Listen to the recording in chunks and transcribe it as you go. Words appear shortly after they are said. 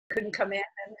couldn't come in,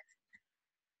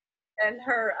 and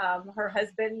her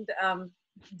husband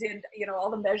did, you know, all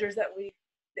the measures that we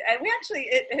actually,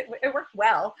 it worked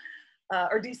well,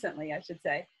 or decently, I should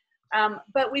say.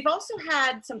 But we've also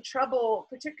had some trouble,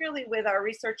 particularly with our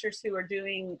researchers who are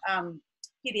doing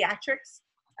pediatrics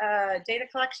data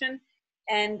collection,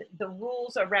 and the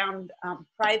rules around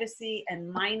privacy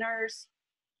and minors.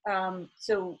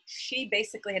 So she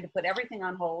basically had to put everything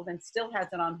on hold, and still has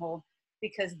it on hold,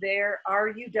 because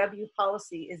our UW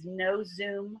policy is no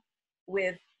Zoom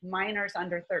with minors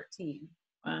under 13.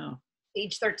 Wow.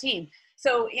 Age 13.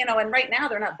 So, you know, and right now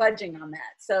they're not budging on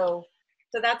that. So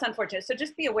that's unfortunate. So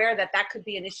just be aware that that could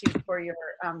be an issue for your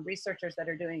researchers that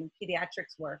are doing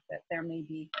pediatrics work, that there may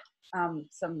be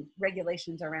some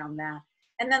regulations around that.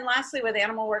 And then lastly, with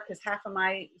animal work, because half of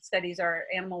my studies are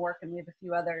animal work, and we have a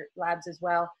few other labs as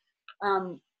well,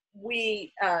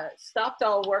 we stopped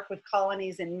all work with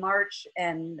colonies in March,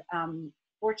 and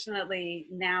fortunately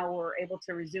now we're able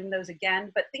to resume those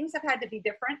again, but things have had to be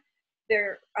different.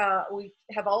 We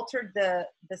have altered the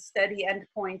study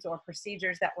endpoints or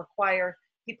procedures that require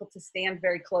people to stand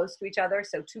very close to each other.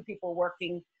 So 2 people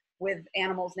working with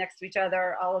animals next to each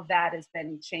other, all of that has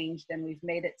been changed, and we've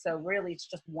made it so really it's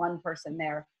just 1 person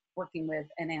there working with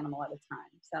an animal at a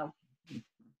time. So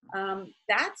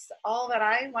that's all that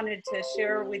I wanted to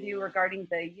share with you regarding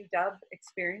the UW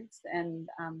experience. And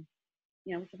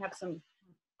you know, we can have some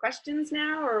questions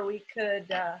now, or we could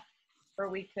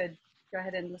go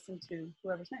ahead and listen to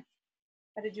whoever's next.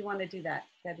 How did you want to do that,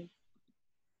 Debbie?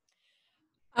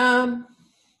 I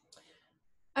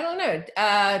don't know.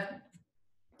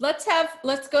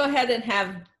 Let's go ahead and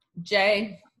have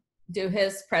Jay do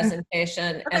his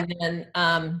presentation. Okay. And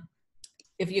then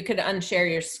if you could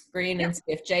unshare your screen and see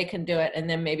if Jay can do it, and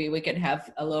then maybe we could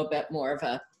have a little bit more of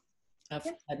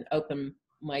an open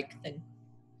mic thing.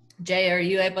 Jay, are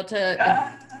you able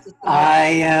to? I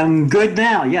am good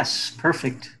now. Yes,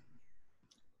 perfect.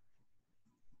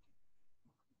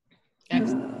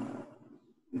 Excellent.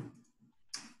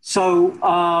 So,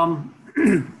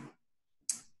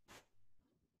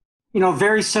 you know,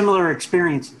 very similar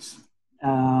experiences.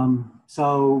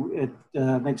 So it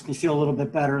makes me feel a little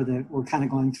bit better that we're kind of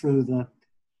going through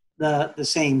the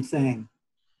same thing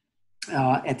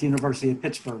at the University of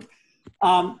Pittsburgh.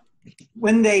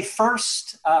 When they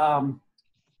first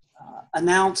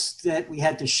announced that we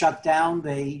had to shut down,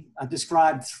 they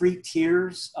described 3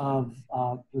 tiers of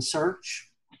research.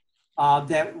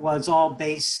 That was all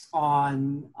based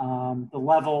on the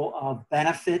level of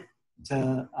benefit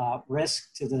to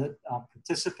risk to the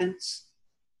participants.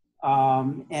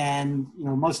 And, you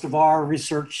know, most of our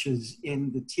research is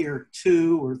in the tier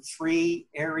 2 or 3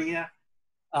 area.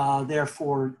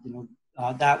 Therefore, you know,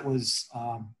 that was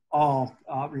all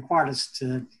required us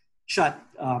to shut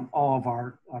all of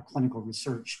our clinical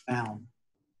research down.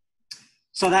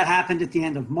 So that happened at the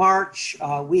end of March.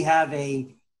 We have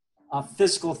a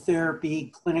physical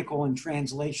therapy, clinical and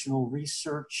translational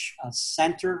research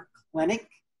center clinic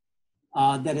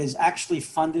that is actually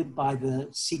funded by the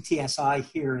CTSI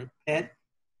here at Pitt.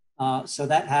 So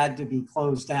that had to be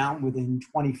closed down within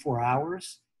 24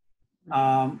 hours.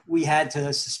 We had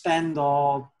to suspend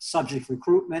all subject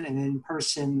recruitment and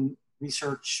in-person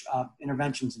research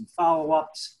interventions and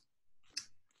follow-ups,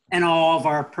 and all of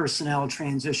our personnel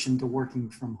transitioned to working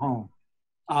from home.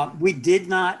 We did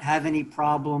not have any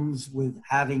problems with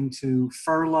having to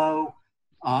furlough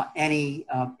any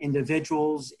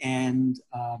individuals, and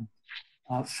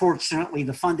fortunately,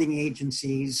 the funding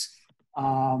agencies,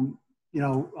 you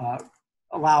know,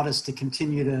 allowed us to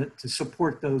continue to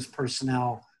support those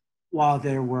personnel while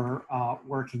they were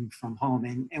working from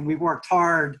home. And we worked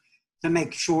hard to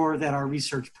make sure that our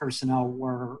research personnel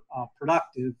were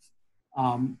productive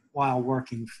while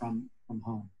working from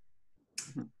home.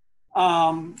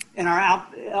 And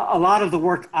a lot of the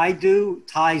work I do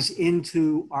ties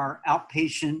into our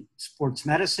outpatient sports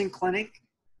medicine clinic.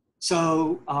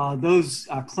 So those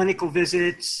clinical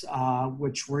visits,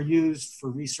 which were used for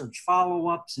research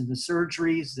follow-ups and the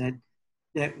surgeries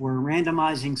that we're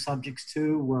randomizing subjects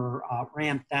to, were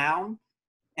ramped down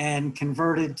and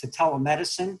converted to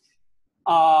telemedicine.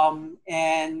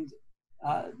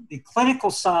 The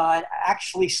clinical side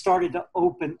actually started to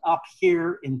open up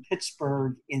here in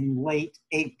Pittsburgh in late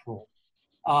April.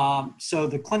 So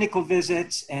the clinical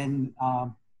visits and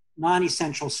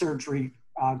non-essential surgery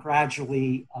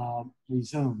gradually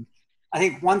resumed. I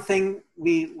think one thing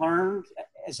we learned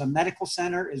as a medical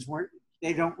center is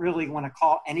they don't really want to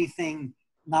call anything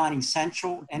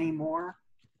non-essential anymore.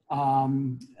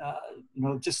 You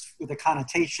know, just with the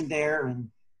connotation there and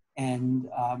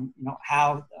you know,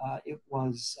 how it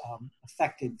was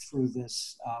affected through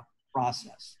this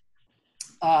process.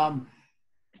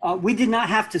 We did not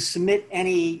have to submit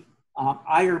any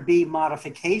IRB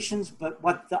modifications, but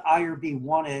what the IRB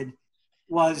wanted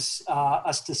was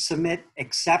us to submit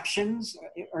exceptions,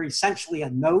 or essentially a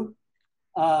note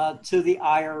to the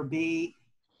IRB.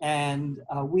 And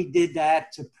we did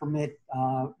that to permit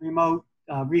remote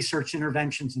research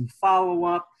interventions and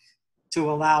follow-up, to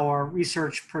allow our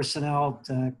research personnel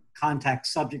to contact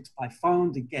subjects by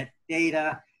phone to get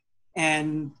data,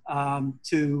 and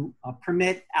to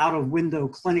permit out-of-window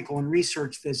clinical and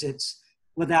research visits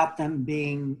without them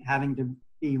having to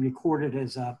be recorded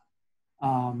as a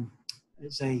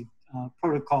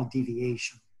protocol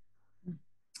deviation.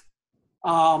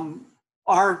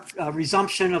 Our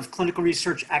resumption of clinical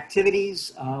research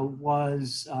activities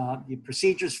was, the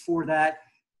procedures for that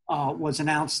was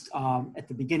announced at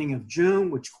the beginning of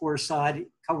June, which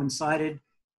coincided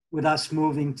with us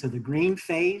moving to the green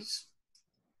phase.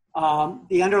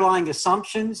 The underlying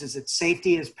assumptions is that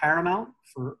safety is paramount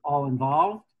for all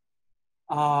involved.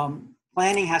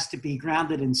 Planning has to be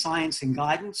grounded in science and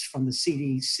guidance from the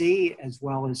CDC, as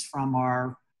well as from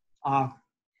our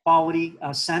quality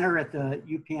center at the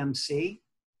UPMC.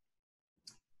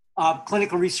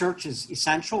 Clinical research is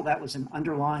essential. That was an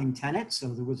underlying tenet. So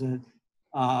there was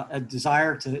a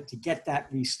desire to get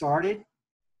that restarted,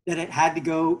 that it had to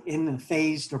go in a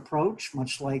phased approach,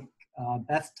 much like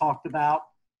Beth talked about.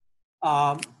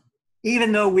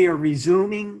 Even though we are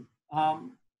resuming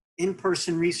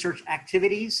in-person research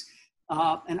activities,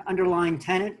 an underlying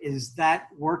tenet is that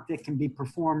work that can be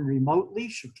performed remotely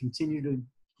should continue to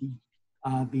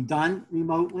be done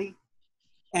remotely.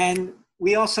 And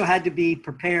we also had to be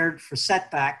prepared for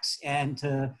setbacks and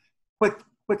to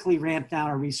quickly ramp down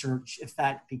our research if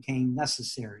that became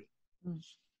necessary.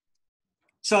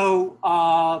 So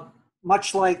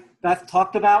much like Beth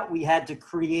talked about, we had to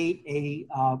create a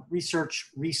research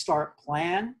restart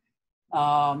plan.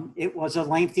 It was a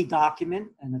lengthy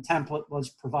document, and the template was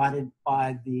provided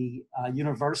by the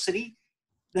university.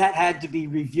 That had to be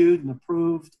reviewed and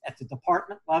approved at the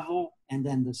department level and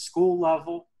then the school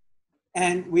level.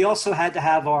 And we also had to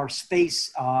have our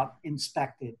space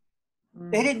inspected.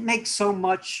 They didn't make so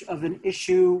much of an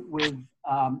issue with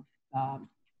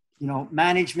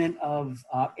management of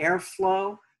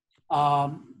airflow.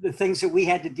 The things that we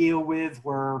had to deal with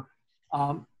were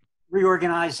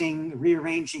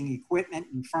rearranging equipment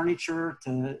and furniture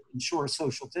to ensure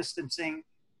social distancing,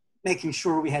 making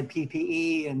sure we had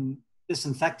PPE and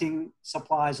disinfecting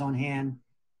supplies on hand.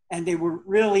 And they were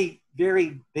really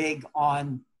very big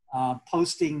on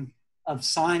posting of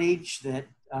signage that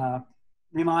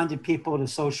reminded people to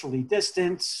socially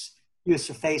distance, use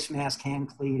of face mask, hand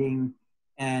cleaning,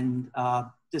 and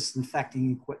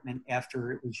disinfecting equipment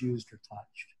after it was used or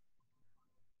touched.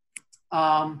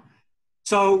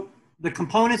 So the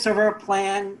components of our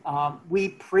plan, we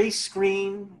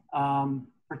pre-screen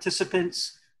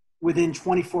participants within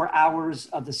 24 hours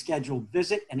of the scheduled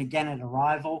visit, and again at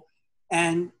arrival.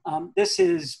 And this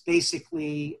is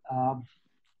basically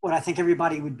what I think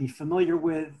everybody would be familiar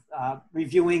with,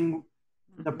 reviewing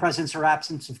the presence or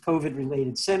absence of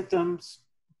COVID-related symptoms,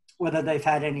 whether they've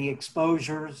had any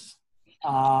exposures,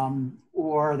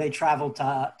 or they traveled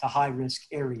to high-risk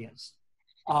areas.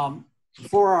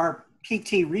 For our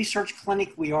PT research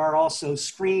clinic, we are also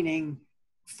screening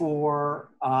for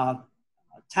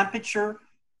temperature,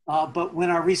 but when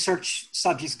our research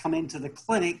subjects come into the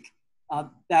clinic,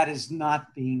 that is not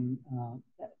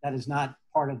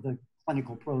part of the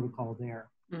clinical protocol there.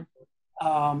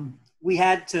 We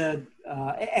had to,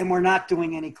 and we're not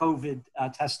doing any COVID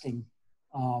testing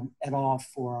at all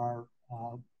for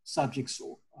our subjects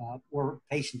or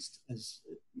patients, as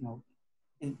you know,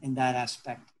 in that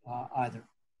aspect either.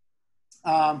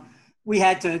 We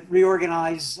had to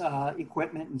reorganize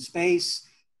equipment and space,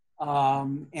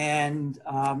 and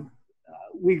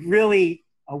we really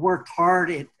worked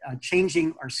hard at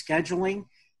changing our scheduling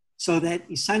so that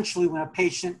essentially when a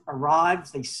patient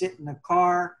arrives, they sit in the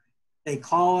car, they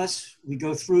call us, we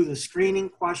go through the screening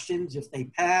questions. If they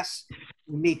pass,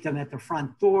 we meet them at the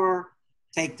front door,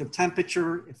 take the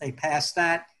temperature. If they pass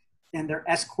that, then they're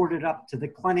escorted up to the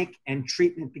clinic and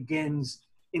treatment begins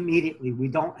immediately. We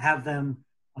don't have them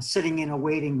sitting in a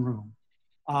waiting room.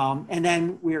 And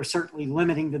then we are certainly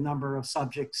limiting the number of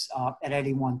subjects at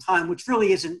any one time, which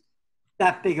really isn't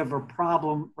that big of a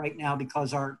problem right now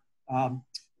because our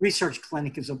research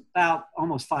clinic is about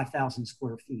almost 5,000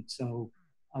 square feet. So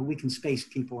we can space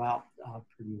people out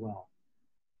pretty well.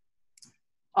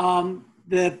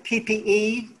 The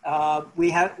PPE,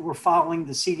 we're following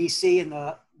the CDC and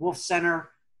the Wolf Center,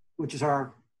 which is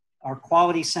our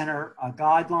quality center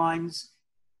guidelines.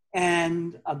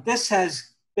 And this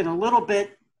has been a little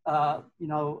bit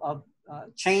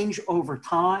change over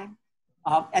time.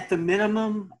 At the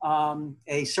minimum,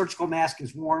 a surgical mask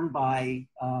is worn by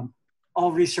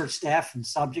all research staff and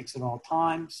subjects at all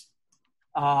times.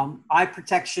 Eye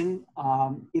protection,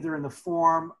 either in the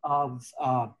form of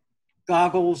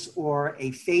goggles or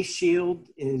a face shield,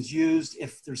 is used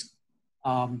if there's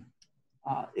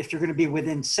if you're going to be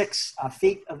within 6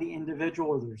 feet of the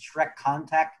individual or there's direct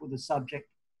contact with the subject.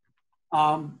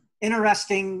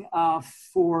 Interesting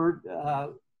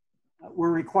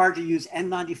we're required to use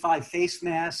N95 face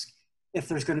mask if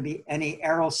there's going to be any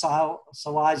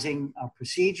aerosolizing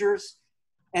procedures.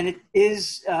 And it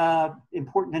is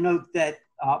important to note that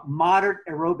moderate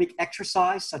aerobic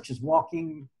exercise, such as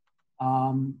walking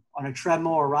on a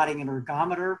treadmill or riding an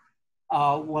ergometer,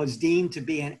 was deemed to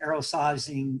be an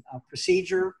aerosolizing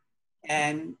procedure.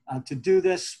 And to do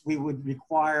this, we would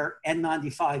require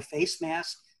N95 face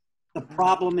masks. The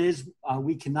problem is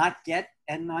we cannot get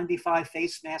N95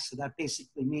 face masks, so that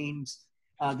basically means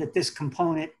that this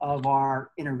component of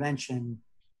our intervention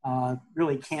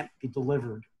really can't be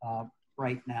delivered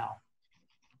right now,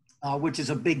 which is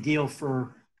a big deal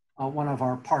for one of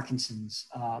our Parkinson's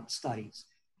studies.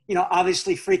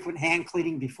 Obviously frequent hand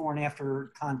cleaning before and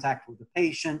after contact with the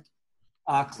patient,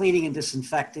 cleaning and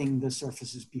disinfecting the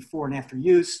surfaces before and after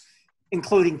use,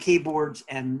 including keyboards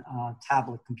and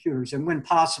tablet computers. And when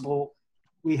possible,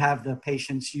 we have the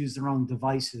patients use their own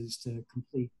devices to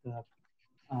complete the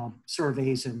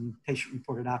surveys and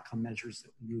patient-reported outcome measures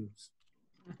that we use.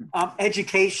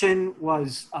 Education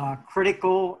was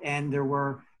critical, and there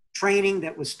were training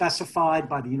that was specified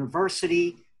by the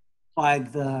university, by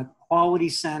the quality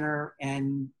center,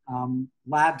 and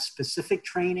lab-specific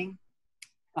training.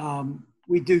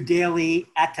 We do daily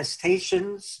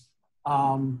attestations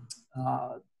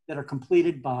that are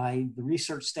completed by the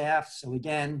research staff. So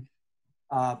again,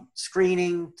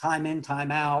 screening, time in,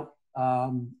 time out,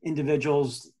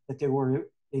 individuals that they were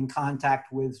in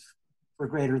contact with for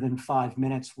greater than 5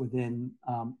 minutes within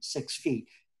 6 feet.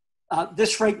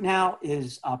 This right now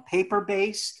is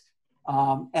paper-based.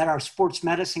 At our sports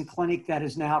medicine clinic, that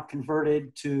is now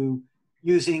converted to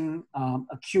using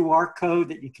a QR code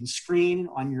that you can screen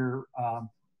on your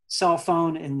cell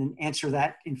phone and then answer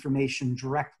that information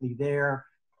directly there.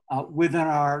 Within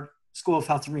our School of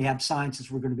Health and Rehab Sciences,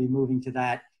 we're going to be moving to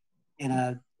that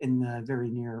in the very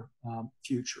near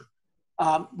future.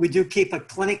 We do keep a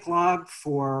clinic log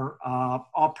for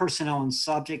all personnel and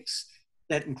subjects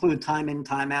that include time in,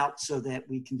 time out, so that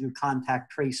we can do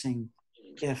contact tracing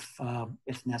if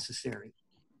necessary.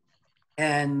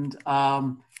 And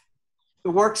the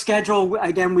work schedule,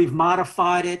 again, we've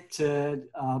modified it to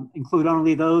include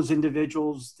only those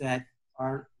individuals that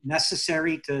are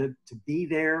necessary to be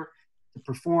there to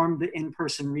perform the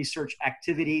in-person research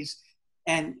activities.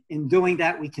 And in doing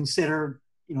that, we consider,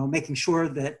 making sure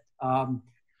that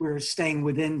we're staying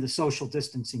within the social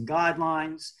distancing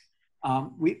guidelines.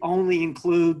 We only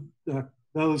include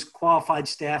those qualified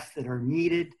staff that are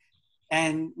needed.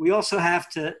 And we also have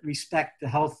to respect the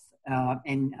health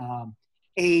and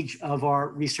age of our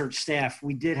research staff.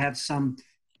 We did have some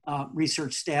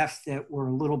research staff that were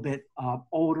a little bit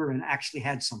older and actually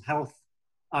had some health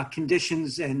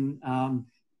conditions, and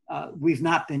we've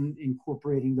not been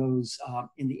incorporating those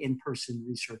in the in-person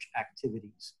research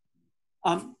activities.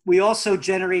 We also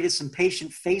generated some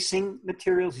patient-facing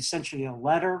materials, essentially a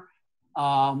letter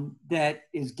that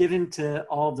is given to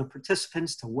all of the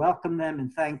participants to welcome them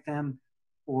and thank them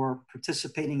for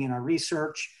participating in our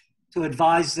research, to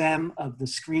advise them of the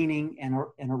screening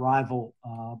and arrival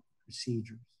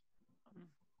procedures.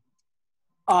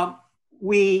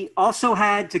 We also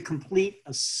had to complete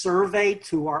a survey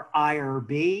to our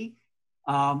IRB.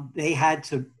 They had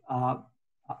to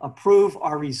approve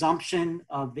our resumption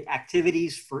of the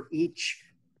activities for each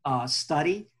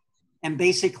study. And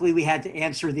basically, we had to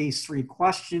answer these 3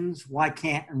 questions. Why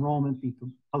can't enrollment be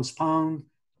postponed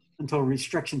until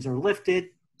restrictions are lifted?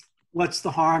 What's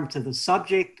the harm to the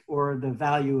subject or the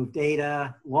value of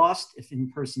data lost if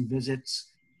in-person visits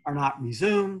are not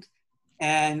resumed?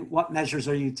 And what measures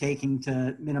are you taking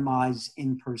to minimize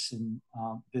in-person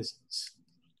visits?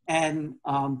 And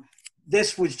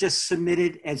this was just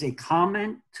submitted as a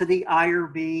comment to the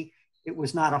IRB. It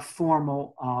was not a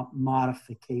formal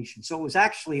modification. So it was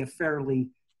actually a fairly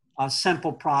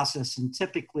simple process, and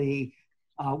typically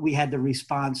we had the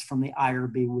response from the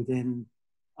IRB within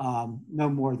no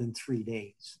more than 3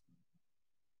 days.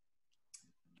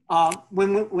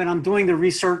 When I'm doing the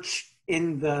research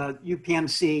in the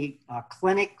UPMC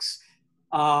clinics,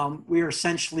 we are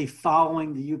essentially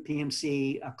following the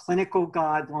UPMC clinical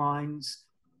guidelines,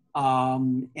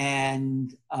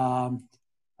 and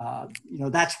You know,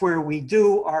 that's where we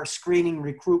do our screening,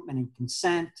 recruitment, and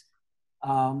consent.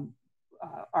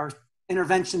 Our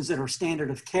interventions that are standard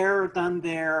of care are done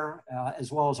there,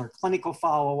 as well as our clinical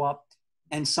follow-up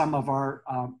and some of our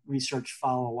research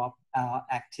follow-up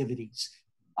activities.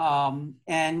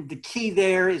 And the key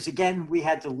there is, again, we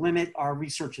had to limit our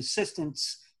research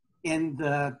assistants in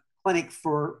the clinic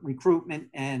for recruitment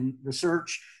and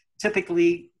research.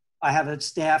 Typically, I have a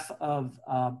staff of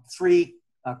 3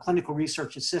 clinical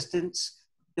research assistants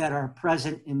that are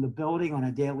present in the building on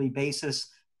a daily basis.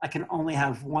 I can only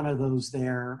have one of those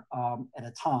there at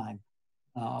a time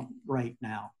right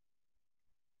now.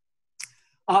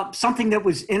 Something that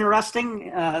was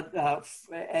interesting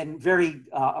and very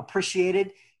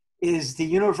appreciated is the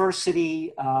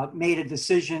university made a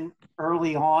decision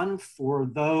early on for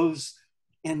those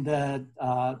in the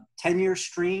tenure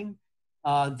stream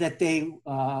that they,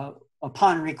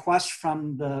 upon request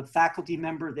from the faculty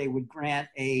member, they would grant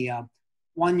a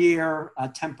 1-year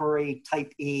temporary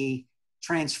type E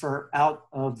transfer out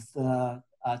of the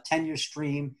tenure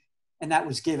stream. And that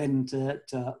was given to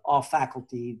all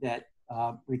faculty that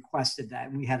requested that.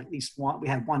 And we had at least one, we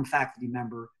had one faculty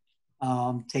member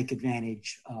take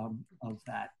advantage of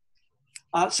that.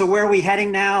 So where are we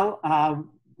heading now?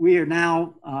 We are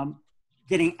now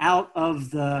getting out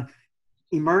of the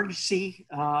emergency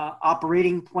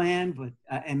operating plan, but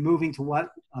and moving to what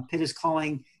Pitt is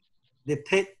calling the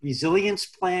Pitt Resilience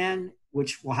Plan,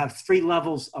 which will have 3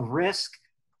 levels of risk: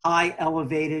 high,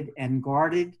 elevated, and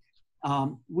guarded.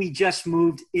 We just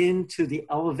moved into the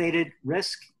elevated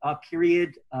risk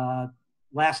period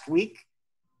last week.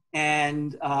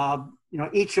 And you know,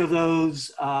 each of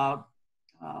those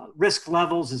risk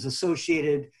levels is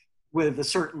associated with a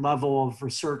certain level of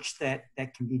research that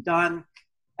can be done.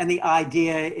 And the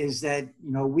idea is that,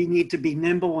 you know, we need to be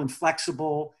nimble and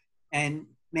flexible and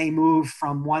may move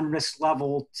from one risk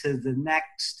level to the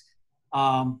next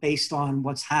based on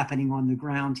what's happening on the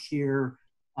ground here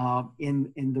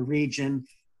in the region.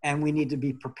 And we need to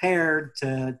be prepared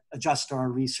to adjust our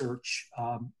research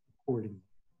accordingly.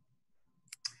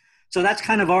 So that's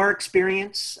kind of our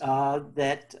experience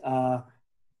that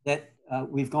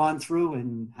we've gone through,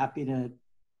 and happy to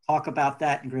talk about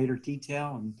that in greater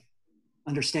detail and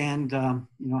understand you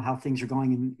know, how things are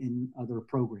going in other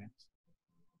programs.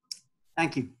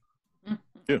 Thank you.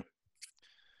 Yeah.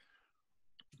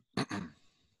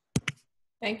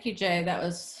 Thank you, Jay. That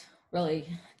was really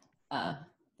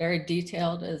very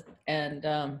detailed, and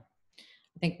I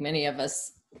think many of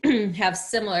us have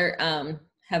similar,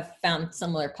 have found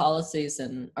similar policies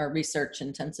in our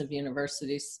research-intensive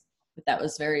universities, but that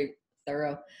was very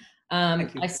thorough.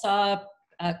 I saw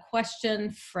a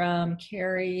question from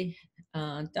Carrie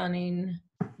Dunning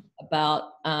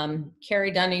about,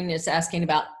 Carrie Dunning is asking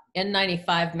about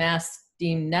N95 masks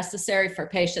deemed necessary for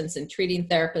patients and treating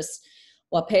therapists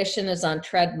while patient is on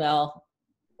treadmill,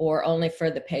 or only for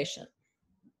the patient?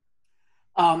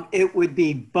 It would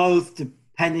be both,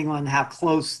 depending on how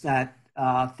close that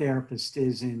therapist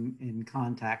is in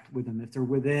contact with them. If they're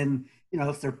within, you know,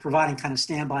 if they're providing kind of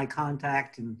standby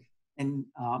contact and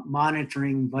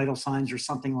monitoring vital signs or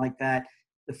something like that,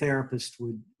 the therapist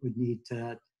would need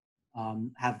to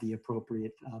have the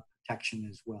appropriate protection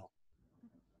as well.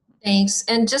 Thanks.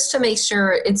 And just to make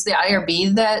sure, it's the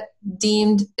IRB that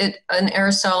deemed it an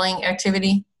aerosoling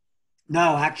activity?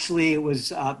 No, actually it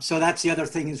was, so that's the other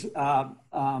thing is a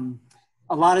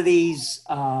lot of these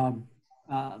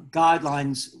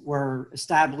guidelines were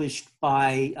established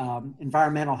by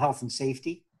environmental health and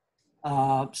safety.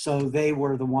 So they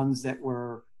were the ones that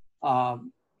were,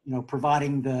 you know,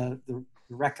 providing the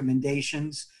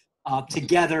recommendations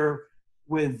together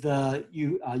with the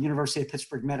University of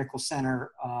Pittsburgh Medical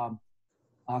Center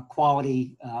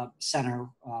Quality Center.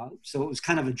 So it was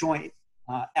kind of a joint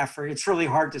effort. It's really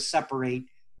hard to separate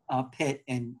Pitt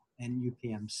and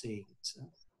UPMC. It's a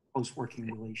close working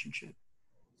relationship.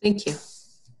 Thank you.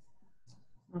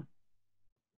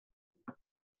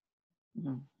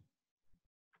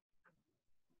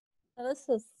 So this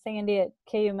is Sandy at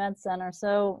KU Med Center.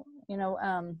 So, you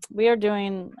know, we are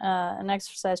doing an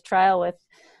exercise trial with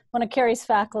one of Carrie's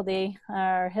faculty,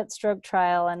 our HIT stroke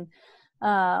trial, and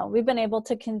we've been able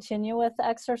to continue with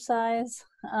exercise.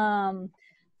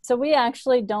 So we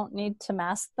actually don't need to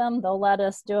mask them. They'll let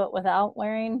us do it without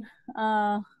wearing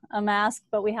a mask,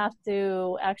 but we have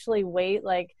to actually wait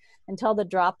like until the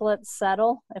droplets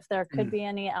settle, if there could be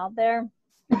any out there.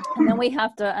 And then we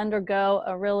have to undergo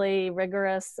a really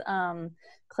rigorous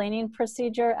cleaning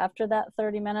procedure after that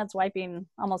 30 minutes, wiping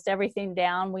almost everything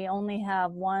down. We only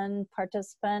have one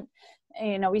participant.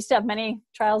 You know, we used to have many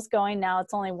trials going. Now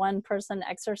it's only one person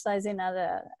exercising at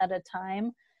a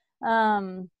time.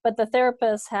 But the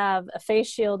therapists have a face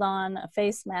shield on, a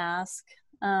face mask,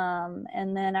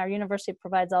 and then our university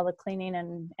provides all the cleaning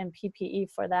and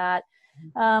PPE for that.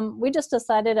 We just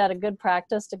decided at a good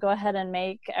practice to go ahead and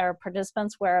make our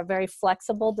participants wear a very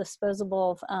flexible,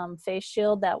 disposable face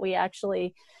shield that we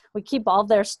keep all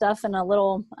their stuff in a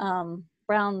little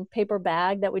brown paper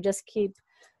bag that we just keep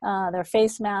their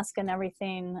face mask and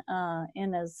everything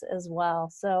in as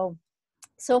well.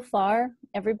 So far,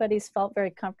 everybody's felt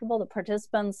very comfortable. The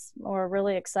participants were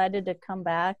really excited to come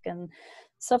back, and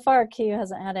so far, KU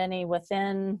hasn't had any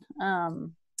within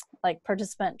like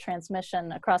participant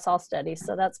transmission across all studies,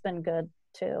 so that's been good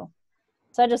too.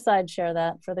 So I just thought I'd share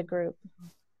that for the group.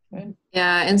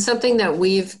 Yeah, and something that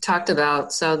we've talked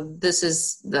about, so this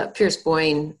is the Pierce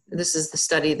Boyne, this is the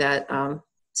study that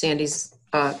Sandy's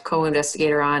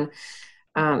co-investigator on.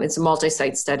 It's a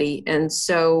multi-site study. And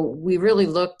so we really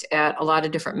looked at a lot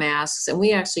of different masks, and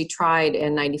we actually tried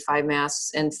N95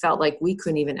 masks and felt like we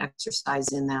couldn't even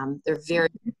exercise in them. They're very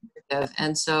effective.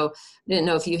 And so I didn't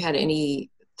know if you had any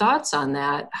thoughts on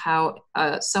that, how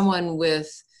someone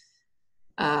with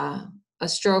a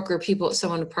stroke or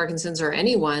someone with Parkinson's or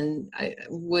anyone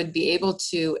would be able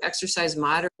to exercise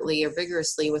moderately or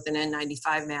vigorously with an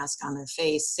N95 mask on their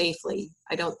face safely.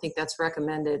 I don't think that's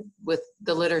recommended with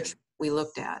the literature we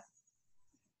looked at.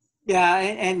 Yeah,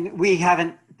 and we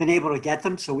haven't been able to get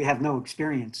them, so we have no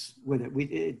experience with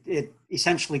it. It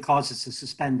essentially causes to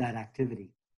suspend that activity.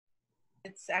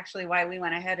 It's actually why we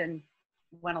went ahead and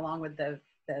went along with the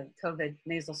COVID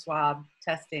nasal swab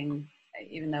testing,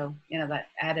 even though, that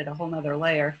added a whole nother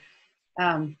layer,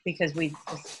 because we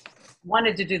just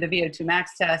wanted to do the VO2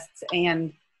 max tests,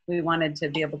 and we wanted to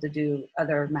be able to do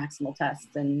other maximal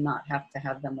tests and not have to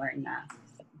have them wearing masks.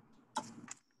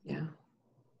 Yeah.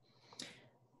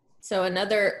 So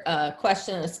another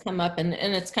question has come up, and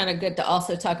it's kind of good to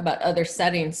also talk about other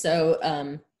settings.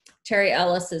 So Terry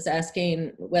Ellis is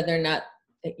asking whether or not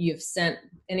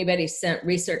anybody sent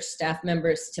research staff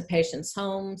members to patients'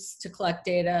 homes to collect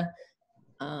data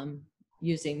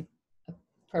using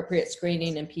appropriate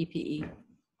screening and PPE.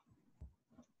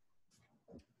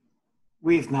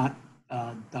 We've not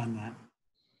done that.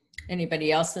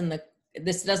 Anybody else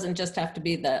this doesn't just have to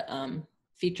be the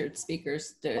featured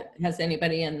speakers. Has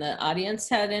anybody in the audience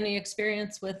had any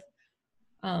experience with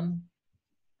home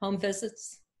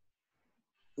visits?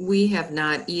 We have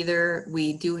not either.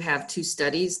 We do have 2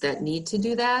 studies that need to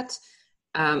do that.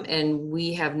 And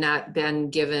we have not been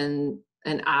given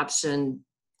an option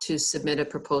to submit a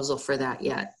proposal for that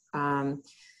yet.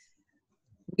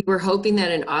 We were hoping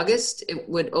that in August it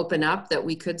would open up, that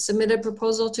we could submit a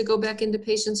proposal to go back into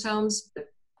patients' homes. But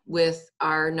with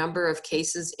our number of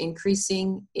cases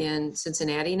increasing in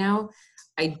Cincinnati now,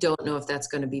 I don't know if that's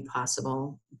going to be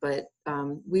possible. But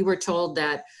we were told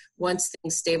that once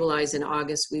things stabilize in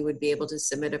August, we would be able to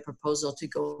submit a proposal to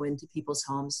go into people's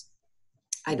homes.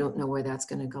 I don't know where that's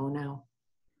going to go now.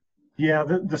 Yeah,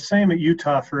 the same at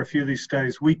Utah for a few of these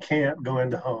studies. We can't go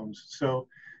into homes. So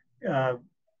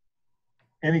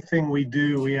anything we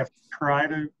do, we have to try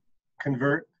to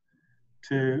convert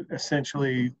to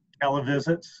essentially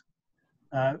televisits.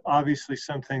 Obviously,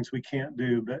 some things we can't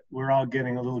do, but we're all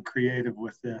getting a little creative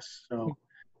with this. So,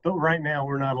 but right now,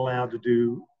 we're not allowed to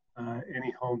do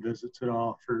any home visits at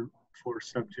all for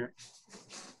subject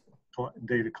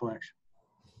data collection.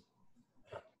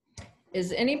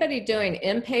 Is anybody doing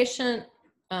inpatient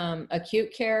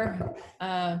acute care?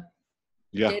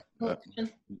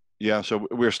 Yeah, so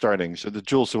we're starting. So the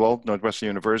Jules DeWalt, Northwestern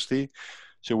University.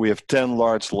 So we have 10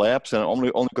 large labs, and I'm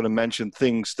only going to mention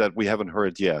things that we haven't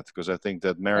heard yet, because I think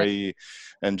that Mary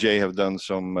and Jay have done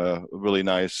some really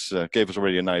nice, gave us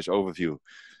already a nice overview.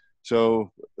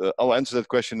 So I'll answer that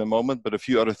question in a moment, but a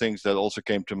few other things that also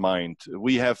came to mind.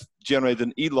 We have generated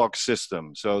an e-log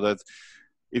system, so that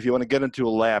if you want to get into a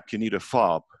lab, you need a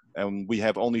fob, and we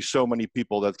have only so many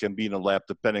people that can be in a lab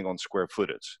depending on square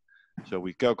footage. So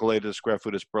we calculated the square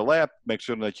footage per lab, make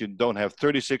sure that you don't have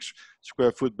 36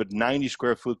 square foot, but 90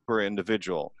 square foot per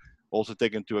individual. Also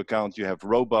take into account you have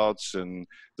robots and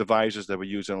devices that we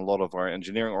use in a lot of our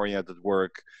engineering-oriented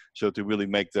work, so to really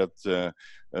make that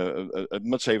a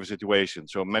much safer situation.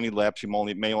 So many labs, you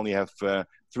may only have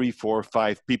 3, 4,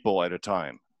 5 people at a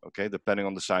time, okay, depending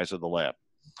on the size of the lab.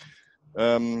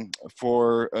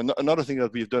 For another thing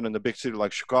that we've done in a big city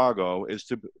like Chicago is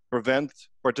to prevent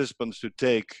participants to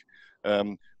take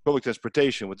public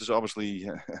transportation, which is obviously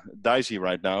dicey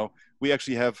right now. We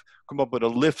actually have come up with a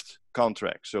Lyft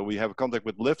contract. So we have a contract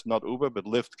with Lyft, not Uber, but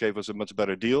Lyft gave us a much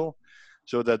better deal.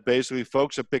 So that basically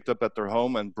folks are picked up at their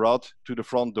home and brought to the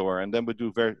front door. And then we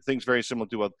do things very similar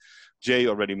to what Jay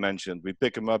already mentioned. We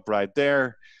pick them up right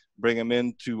there. bring them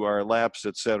into our labs,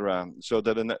 etc., so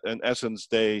that in essence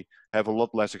they have a lot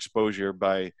less exposure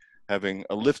by having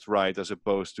a lift ride as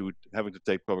opposed to having to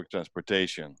take public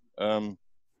transportation.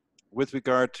 With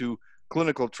regard to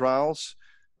clinical trials,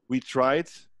 we tried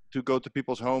to go to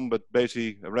people's home, but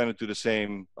basically ran into the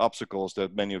same obstacles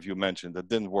that many of you mentioned that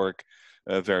didn't work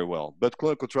very well. But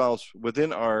clinical trials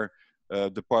within our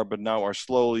department now are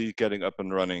slowly getting up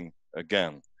and running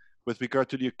again. With regard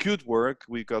to the acute work,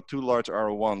 we got 2 large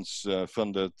R01s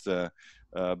funded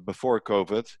before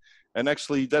COVID. And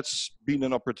actually that's been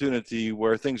an opportunity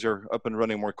where things are up and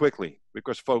running more quickly,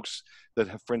 because folks that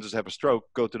have, for instance, have a stroke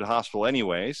go to the hospital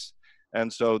anyways.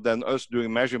 And so then us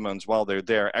doing measurements while they're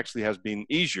there actually has been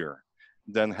easier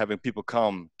than having people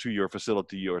come to your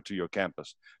facility or to your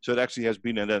campus. So it actually has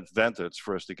been an advantage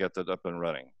for us to get that up and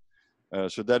running.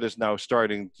 So that is now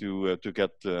starting to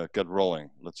get rolling.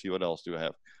 Let's see, what else do I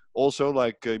have? Also,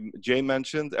 like Jay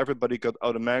mentioned, everybody got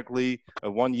automatically a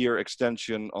 1-year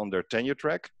extension on their tenure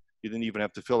track. You didn't even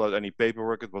have to fill out any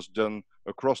paperwork. It was done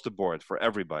across the board for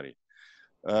everybody.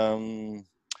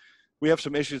 We have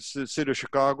some issues in the city of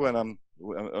Chicago, and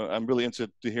I'm really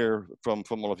interested to hear from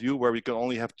all of you, where we can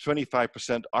only have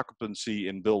 25% occupancy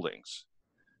in buildings.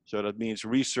 So that means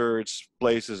research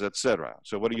places, etc.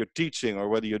 So whether you're teaching or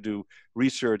whether you do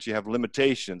research, you have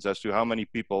limitations as to how many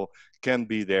people can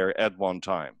be there at one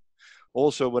time.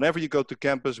 Also, whenever you go to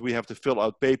campus, we have to fill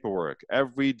out paperwork.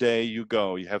 Every day you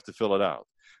go, you have to fill it out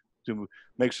to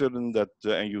make certain that,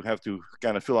 and you have to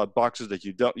kind of fill out boxes that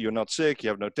you're not sick, you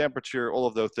have no temperature, all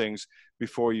of those things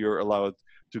before you're allowed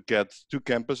to get to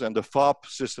campus. And the FOB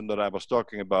system that I was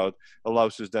talking about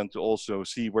allows us then to also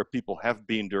see where people have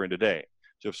been during the day.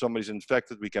 So if somebody's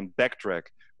infected, we can backtrack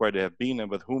where they have been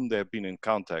and with whom they have been in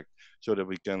contact, so that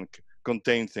we can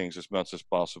contain things as much as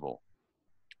possible.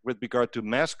 With regard to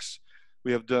masks,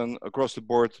 we have done across the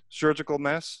board surgical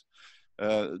masks.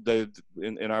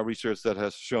 In our research, that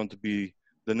has shown to be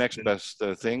the next best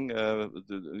thing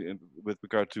with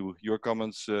regard to your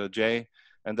comments, Jay,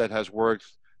 and that has worked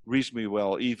reasonably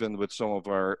well, even with some of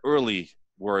our early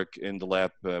work in the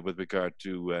lab with regard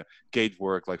to gate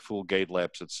work, like full gate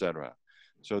labs, etc.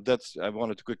 So that's, I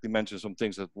wanted to quickly mention some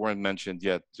things that weren't mentioned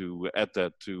yet to add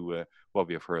that to what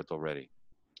we have heard already.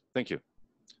 Thank you.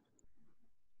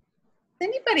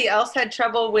 Anybody else had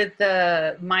trouble with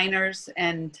the minors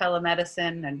and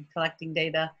telemedicine and collecting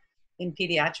data in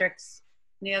pediatrics?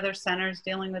 Any other centers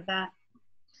dealing with that?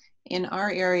 In our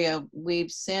area,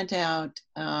 we've sent out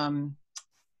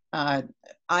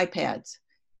iPads,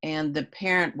 and the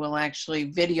parent will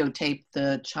actually videotape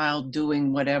the child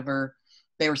doing whatever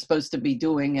they were supposed to be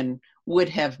doing and would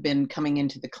have been coming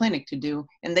into the clinic to do,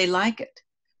 and they like it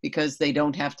because they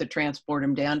don't have to transport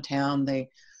them downtown.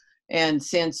 And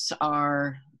since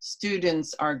our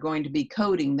students are going to be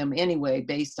coding them anyway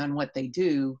based on what they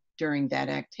do during that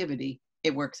activity,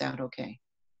 it works out okay.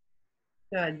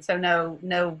 Good. So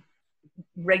no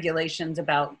regulations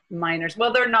about minors.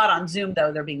 Well, they're not on Zoom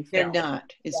though. They're being filmed. They're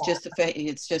not. It's just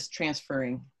it's just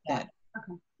transferring that.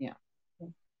 Okay. Yeah.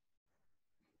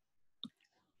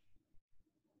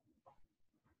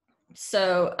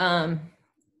 So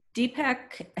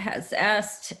Deepak has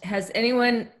asked, has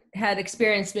anyone had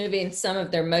experience moving some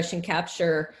of their motion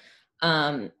capture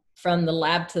from the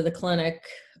lab to the clinic,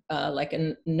 like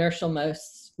an inertial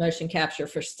motion capture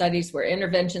for studies where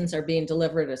interventions are being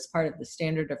delivered as part of the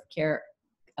standard of care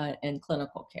and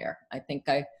clinical care? I think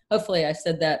hopefully I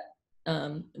said that,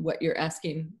 what you're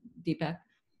asking, Deepak.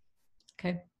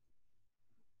 Okay.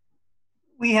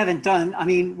 We haven't done, I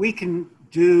mean, we can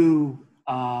do,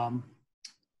 you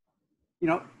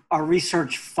know, our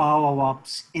research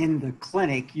follow-ups in the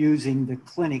clinic using the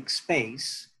clinic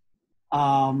space.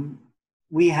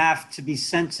 We have to be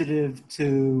sensitive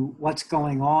to what's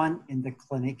going on in the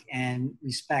clinic and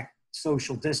respect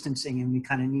social distancing, and we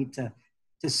kind of need to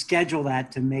schedule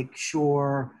that to make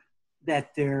sure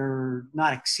that they're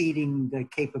not exceeding the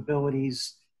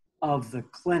capabilities of the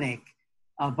clinic.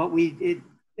 But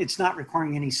it's not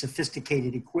requiring any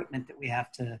sophisticated equipment that we have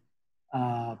to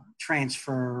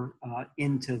transfer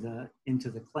into the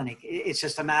clinic. It's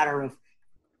just a matter of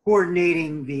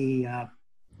coordinating the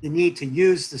need to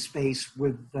use the space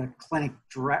with the clinic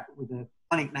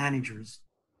managers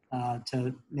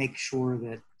to make sure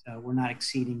that we're not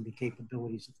exceeding the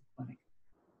capabilities of the clinic.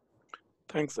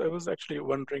 Thanks. I was actually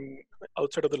wondering,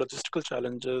 outside of the logistical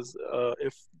challenges,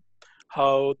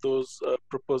 how those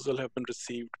proposals have been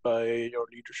received by your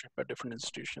leadership at different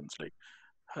institutions. Like,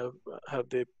 have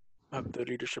the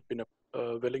leadership been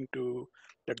willing to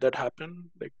let that happen?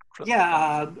 Like,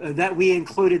 that we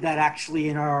included that actually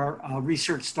in our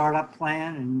research startup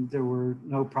plan, and there were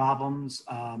no problems.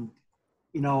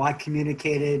 I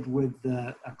communicated with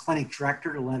a clinic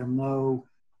director to let him know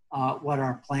what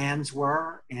our plans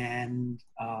were, and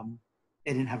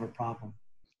they didn't have a problem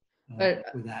with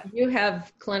that. You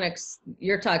have clinics,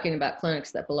 you're talking about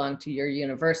clinics that belong to your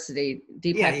university.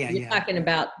 Deepak, Yeah. you're talking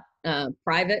about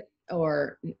private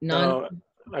or non?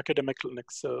 No, academic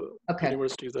clinics, so Okay.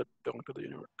 universities that belong to the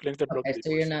clinics that belong to the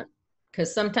So you're not,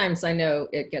 because sometimes I know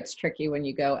it gets tricky when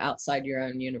you go outside your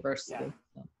own university.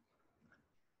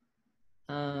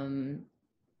 Yeah.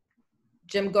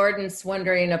 Jim Gordon's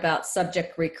wondering about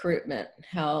subject recruitment.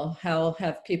 How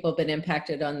have people been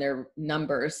impacted on their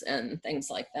numbers and things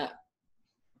like that?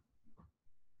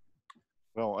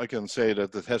 Well, I can say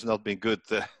that it has not been good,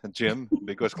 Jim,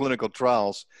 because clinical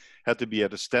trials had to be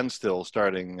at a standstill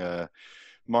starting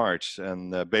March,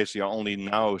 and basically are only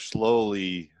now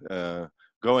slowly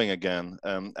going again,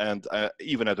 and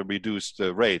even at a reduced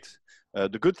rate.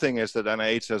 The good thing is that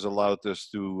NIH has allowed us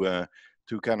to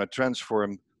kind of transfer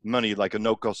money like a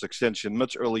no-cost extension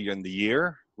much earlier in the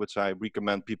year, which I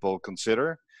recommend people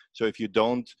consider. So if you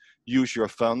don't use your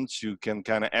funds, you can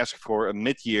kind of ask for a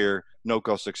mid-year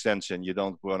no-cost extension. You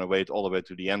don't want to wait all the way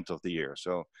to the end of the year.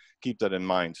 So keep that in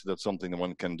mind. That's something that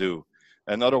one can do.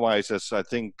 And otherwise, as I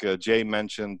think Jay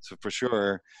mentioned, for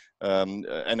sure,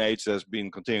 NIH has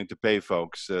been continuing to pay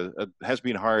folks. It has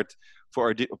been hard for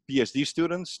our PhD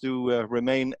students to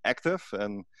remain active.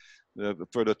 And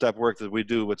for the type of work that we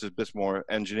do, which is a bit more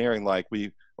engineering-like, we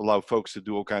allow folks to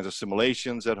do all kinds of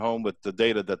simulations at home with the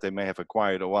data that they may have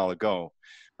acquired a while ago.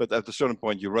 But at a certain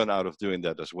point, you run out of doing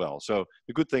that as well. So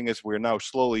the good thing is we're now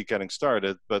slowly getting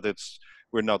started, but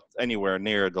we're not anywhere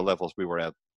near the levels we were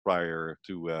at prior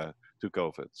to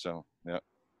COVID. So, yeah.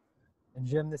 And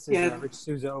Jim, this is Rich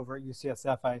Souza over at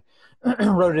UCSF. I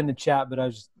wrote it in the chat, but I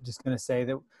was just going to say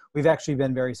that we've actually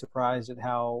been very surprised at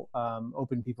how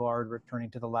open people are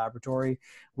returning to the laboratory.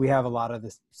 We have a lot of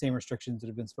the same restrictions that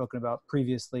have been spoken about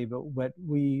previously, but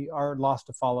our loss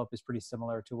to follow-up is pretty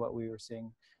similar to what we were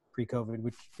seeing pre-COVID,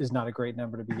 which is not a great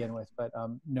number to begin with, but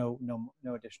no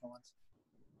additional ones.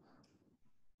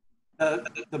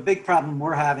 The big problem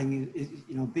we're having is,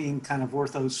 being kind of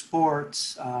ortho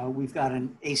sports, we've got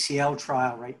an ACL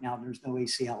trial right now. There's no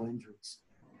ACL injuries.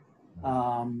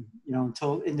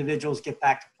 Until individuals get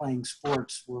back to playing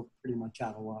sports, we're pretty much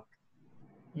out of luck.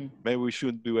 Maybe we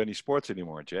shouldn't do any sports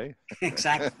anymore, Jay.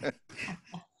 Exactly.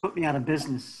 Put me out of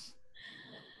business.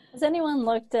 Has anyone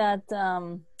looked at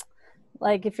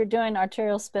like if you're doing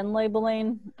arterial spin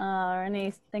labeling or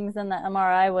any things in the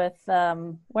MRI with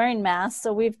wearing masks?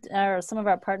 So some of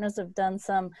our partners have done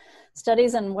some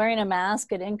studies, and wearing a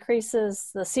mask, it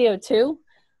increases the CO2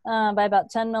 by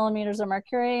about 10 millimeters of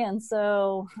mercury. And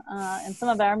so in some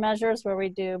of our measures where we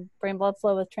do brain blood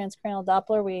flow with transcranial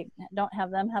Doppler, we don't have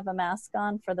them have a mask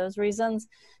on for those reasons.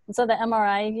 And so the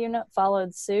MRI unit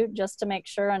followed suit just to make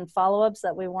sure on follow-ups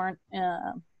that we weren't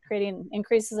creating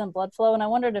increases in blood flow. And I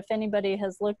wondered if anybody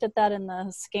has looked at that in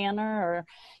the scanner or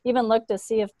even looked to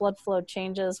see if blood flow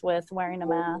changes with wearing a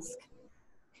mask.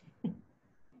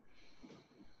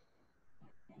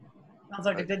 Sounds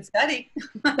like a good study.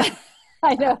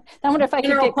 I know. I wonder if I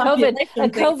could get a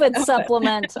COVID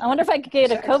supplement. I wonder if I could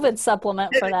get a COVID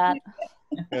supplement for that.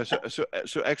 Yeah,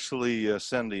 so actually,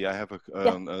 Sandy, I have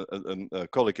a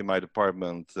colleague in my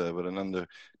department with an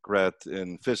undergrad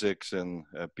in physics and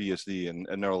a PhD in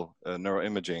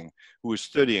neuroimaging, who is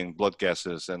studying blood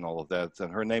gases and all of that.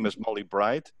 And her name is Molly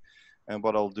Bright. And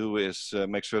what I'll do is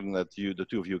make certain that the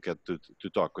two of you get to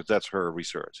talk, because that's her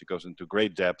research. It goes into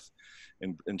great depth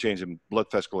in changing blood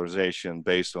vascularization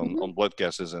based on blood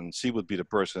gases, and she would be the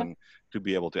person to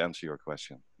be able to answer your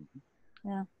question.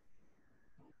 Yeah.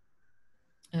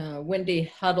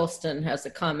 Wendy Huddleston has a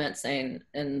comment saying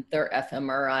in their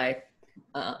fMRI,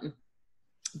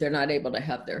 they're not able to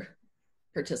have their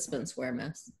participants wear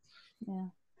masks. Yeah.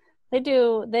 They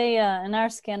do. They in our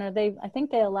scanner, I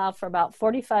think they allow for about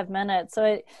 45 minutes.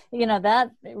 So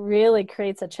that really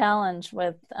creates a challenge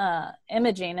with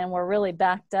imaging, and we're really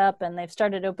backed up. And they've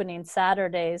started opening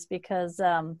Saturdays because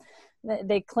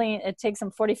they clean. It takes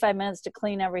them 45 minutes to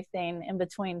clean everything in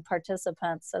between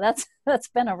participants. So that's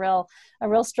been a real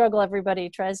struggle. Everybody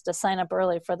tries to sign up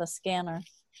early for the scanner.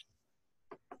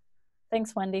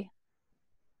 Thanks, Wendy.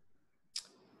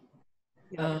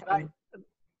 Yeah,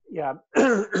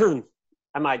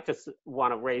 I might just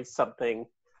want to raise something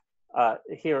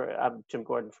here. I'm Jim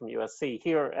Gordon from USC.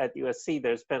 Here at USC,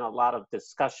 there's been a lot of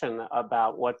discussion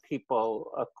about what people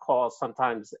call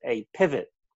sometimes a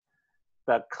pivot,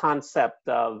 the concept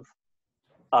of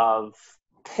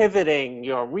pivoting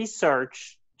your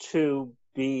research to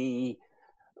be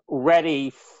ready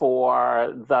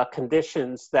for the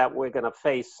conditions that we're going to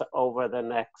face over the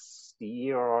next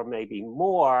year or maybe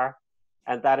more.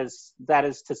 And that is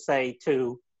to say,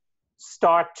 to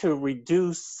start to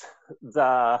reduce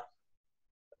the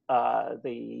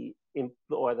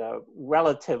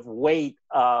relative weight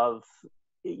of,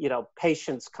 you know,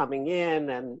 patients coming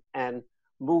in and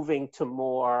moving to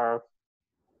more,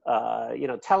 you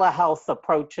know, telehealth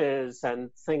approaches and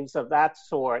things of that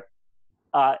sort.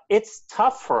 It's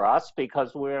tough for us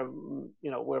because we're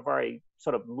very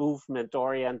sort of movement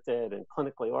oriented and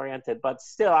clinically oriented, but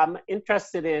still I'm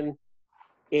interested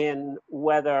in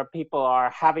whether people are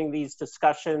having these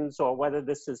discussions or whether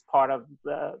this is part of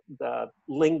the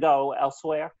lingo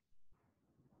elsewhere.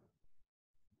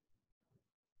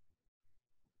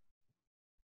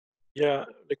 Yeah,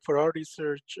 like for our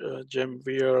research, Jim,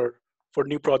 for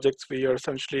new projects, we are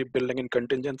essentially building in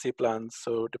contingency plans.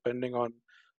 So depending on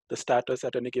the status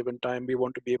at any given time, we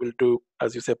want to be able to,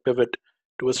 as you said, pivot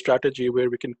to a strategy where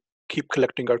we can keep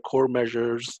collecting our core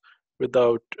measures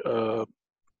without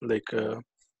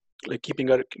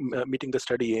keeping our meeting the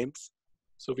study aims.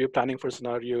 So we are planning for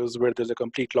scenarios where there's a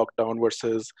complete lockdown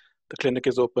versus the clinic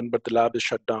is open but the lab is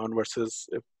shut down, versus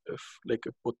if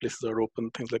both places are open,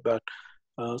 things like that.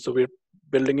 So we're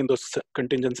building in those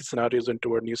contingency scenarios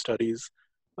into our new studies.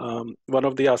 One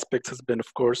of the aspects has been,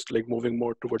 of course, like moving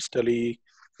more towards tele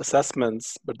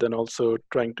assessments, but then also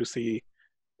trying to see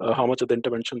how much of the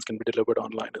interventions can be delivered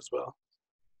online as well.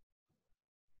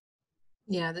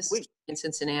 Yeah, this is in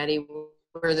Cincinnati.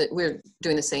 We're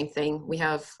doing the same thing. We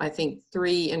have, I think,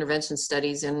 3 intervention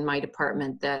studies in my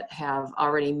department that have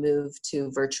already moved to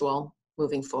virtual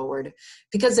moving forward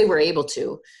because they were able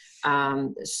to. I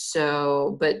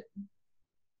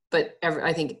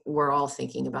think we're all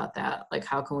thinking about that. Like,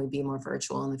 how can we be more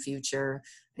virtual in the future?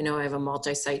 I know I have a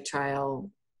multi-site trial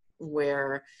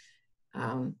where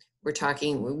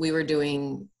we were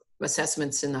doing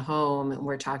assessments in the home, and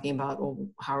we're talking about, well,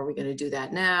 how are we going to do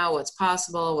that now? What's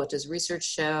possible? What does research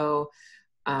show?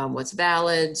 What's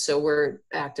valid? So we're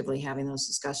actively having those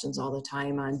discussions all the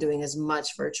time on doing as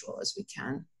much virtual as we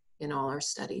can in all our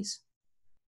studies.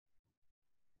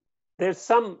 There's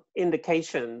some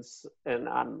indications, and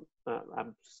I'm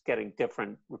just getting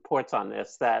different reports on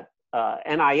this, that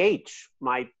NIH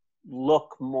might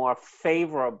look more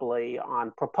favorably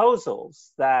on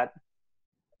proposals that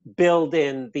build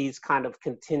in these kind of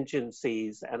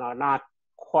contingencies and are not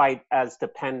quite as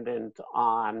dependent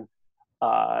on,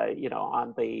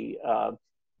 on the,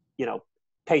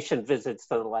 patient visits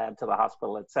to the lab, to the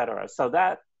hospital, et cetera. So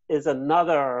that is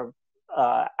another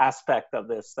aspect of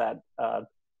this that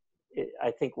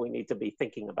I think we need to be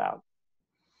thinking about.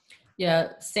 Yeah,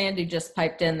 Sandy just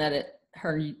piped in that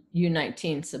her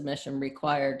U19 submission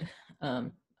required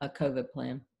a COVID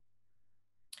plan.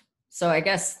 So I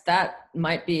guess that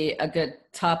might be a good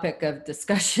topic of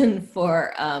discussion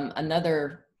for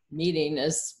another meeting,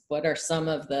 is what are some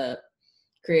of the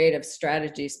creative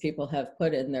strategies people have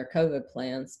put in their COVID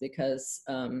plans, because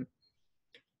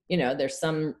there's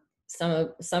some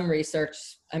research,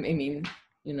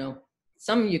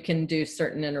 some you can do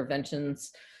certain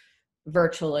interventions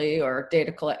virtually or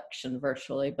data collection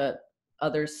virtually, but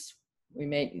others we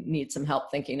may need some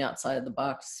help thinking outside of the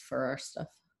box for our stuff.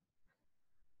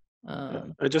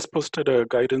 I just posted a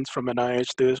guidance from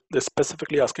NIH. They're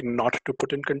specifically asking not to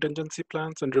put in contingency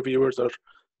plans, and reviewers are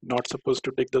not supposed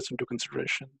to take this into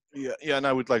consideration. Yeah, and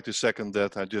I would like to second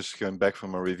that. I just came back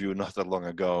from a review not that long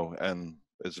ago, and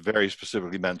it's very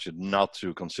specifically mentioned not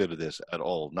to consider this at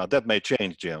all. Now that may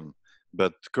change, Jim,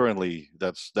 but currently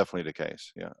that's definitely the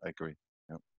case. Yeah, I agree.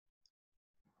 Yeah.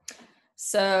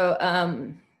 So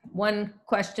one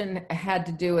question had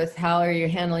to do with how are you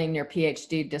handling your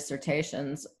PhD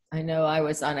dissertations? I know I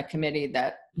was on a committee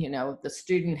that, the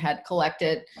student had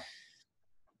collected a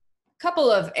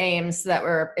couple of aims that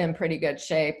were in pretty good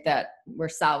shape that were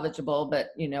salvageable,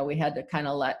 but, we had to kind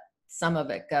of let some of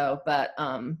it go. But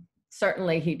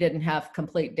certainly he didn't have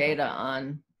complete data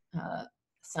on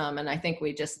some. And I think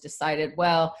we just decided,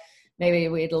 well, maybe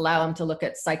we'd allow him to look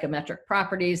at psychometric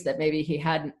properties that maybe he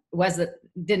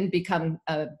didn't become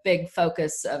a big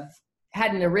focus of,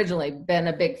 hadn't originally been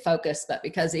a big focus, but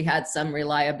because he had some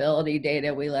reliability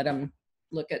data, we let him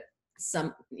look at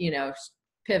some,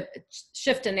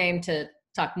 shift a name to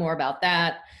talk more about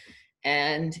that.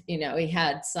 And, he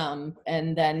had some,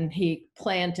 and then he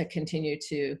planned to continue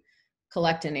to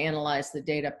collect and analyze the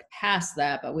data past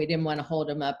that, but we didn't want to hold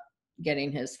him up getting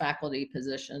his faculty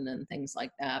position and things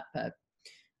like that. But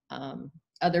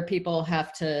other people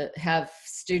have to have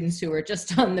students who are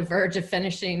just on the verge of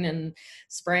finishing in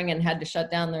spring and had to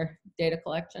shut down their data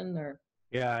collection, or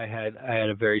Yeah, I had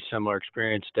a very similar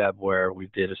experience, Deb, where we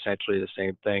did essentially the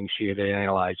same thing. She had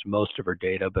analyzed most of her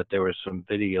data, but there was some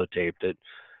videotape that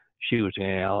she was going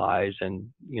to analyze, and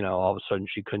all of a sudden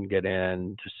she couldn't get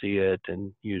in to see it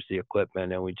and use the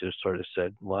equipment, and we just sort of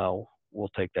said, well, we'll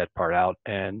take that part out,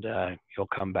 and you'll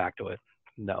come back to it.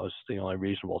 And that was the only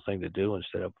reasonable thing to do,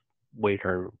 instead of make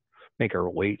her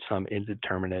wait some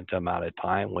indeterminate amount of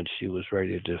time when she was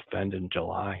ready to defend in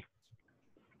July,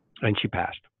 and she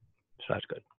passed. So that's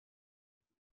good.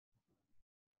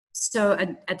 So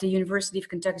at the University of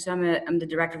Kentucky, so I'm the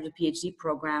director of the PhD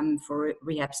program for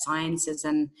rehab sciences,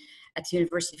 and at the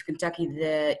University of Kentucky,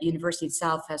 the university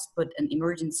itself has put an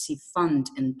emergency fund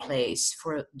in place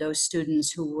for those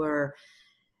students who were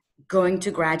going to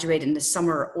graduate in the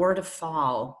summer or the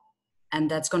fall, and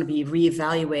that's going to be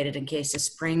reevaluated in case the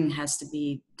spring has to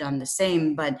be done the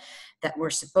same, but that we're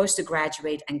supposed to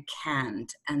graduate and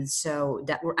can't, and so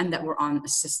that we're on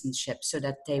assistantship so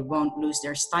that they won't lose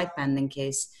their stipend in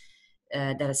case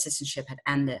that assistantship had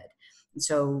ended. And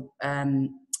so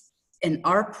in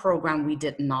our program, we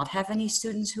did not have any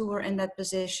students who were in that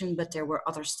position, but there were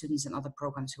other students in other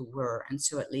programs who were, and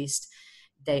so at least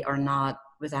they are not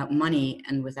without money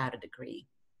and without a degree.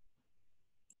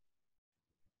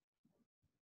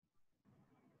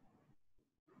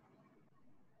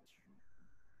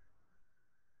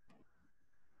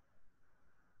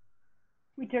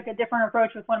 We took a different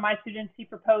approach with one of my students. He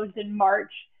proposed in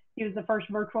March. He was the first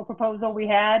virtual proposal we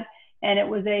had, and it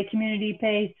was a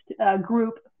community-based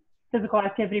group physical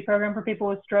activity program for people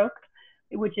with stroke,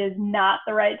 which is not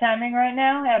the right timing right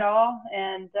now at all.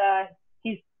 And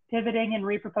he's pivoting and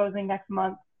reproposing next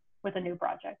month with a new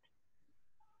project.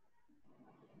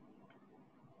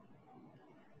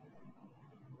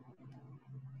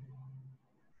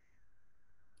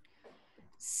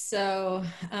 So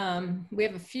we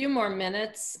have a few more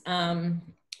minutes.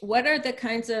 What are the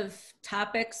kinds of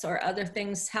topics or other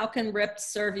things? How can RIPPT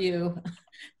serve you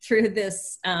through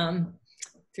this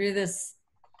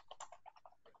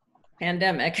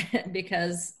pandemic?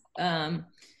 Because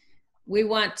we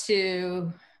want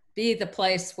to be the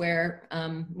place where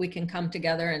we can come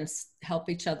together and help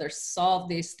each other solve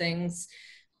these things.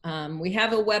 We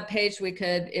have a web page. We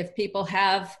could, if people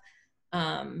have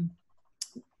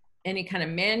any kind of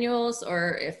manuals,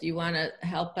 or if you want to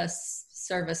help us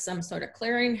serve as some sort of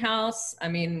clearinghouse. I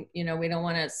mean, we don't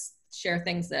want to share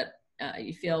things that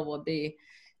you feel will be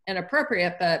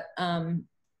inappropriate, but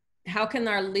how can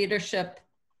our leadership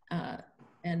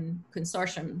and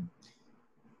consortium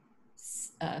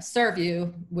serve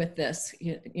you with this?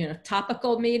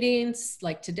 Topical meetings,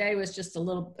 like today was just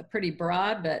pretty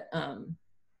broad, but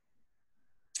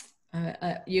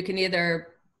you can either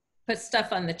put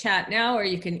stuff on the chat now, or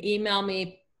you can email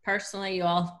me personally. You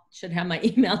all should have my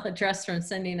email address from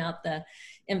sending out the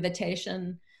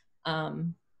invitation,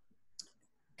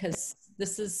 because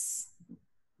this is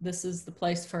the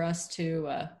place for us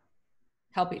to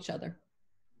help each other.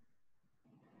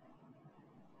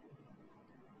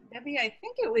 Debbie, I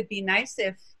think it would be nice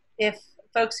if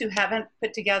folks who haven't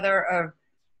put together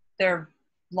their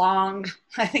long,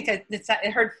 I think I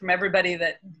heard from everybody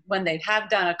that when they have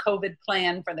done a COVID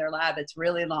plan for their lab, it's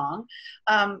really long,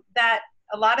 that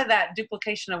a lot of that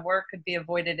duplication of work could be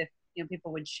avoided if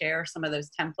people would share some of those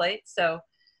templates. So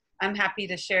I'm happy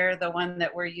to share the one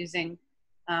that we're using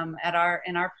in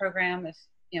our program.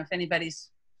 If anybody's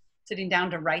sitting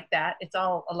down to write that, it's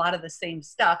all a lot of the same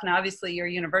stuff. Now, obviously your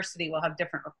university will have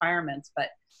different requirements, but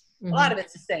a lot of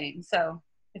it's the same. So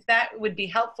if that would be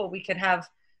helpful, we could have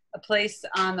a place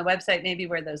on the website maybe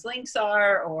where those links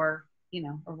are, or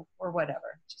or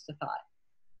whatever. Just a thought.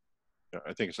 Yeah,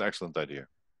 I think it's an excellent idea.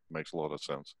 Makes a lot of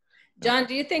sense. John,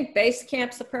 do you think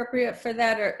Basecamp's appropriate for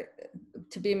that, or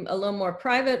to be a little more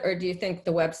private, or do you think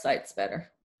the website's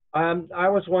better? I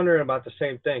was wondering about the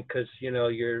same thing, because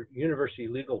your university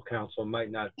legal counsel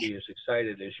might not be as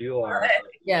excited as you are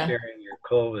yeah. sharing your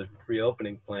COVID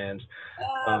reopening plans.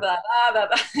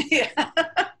 Yeah.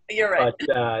 You're right.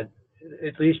 But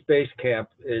at least Basecamp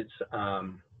is,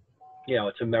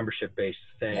 it's a membership-based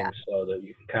thing, yeah. So that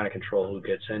you can kind of control who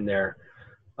gets in there.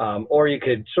 Or you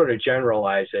could sort of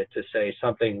generalize it to say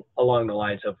something along the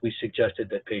lines of, we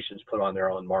suggested that patients put on their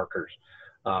own markers,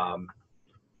 or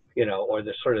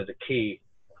the sort of the key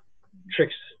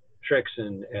tricks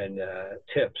and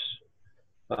tips,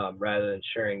 rather than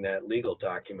sharing that legal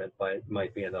document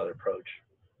might be another approach.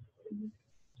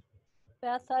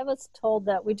 Beth, I was told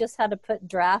that we just had to put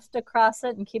draft across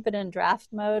it and keep it in draft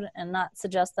mode and not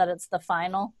suggest that it's the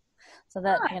final. So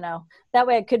that, that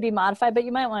way it could be modified, but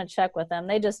you might want to check with them.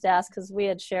 They just asked because we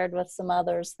had shared with some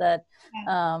others that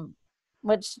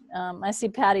which I see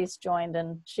Patty's joined,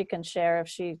 and she can share if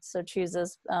she so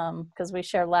chooses, because we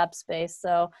share lab space.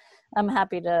 So I'm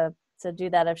happy to do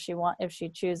that if she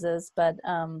chooses. But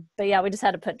yeah, we just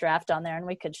had to put draft on there, and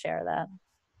we could share that.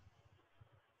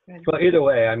 Well, either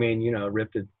way, I mean, you know,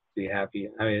 RIPPT would be happy.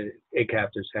 I mean, ACAPT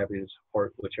is happy to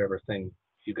support whichever thing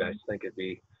you guys think it'd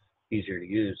be easier to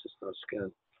use. It's no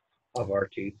skin of our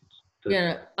teeth.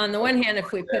 Yeah, on the one hand,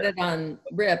 if we put it on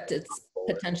RIPPT, it's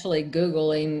potentially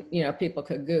Googling, you know, people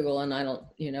could Google, and I don't,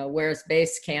 you know, whereas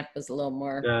Basecamp is a little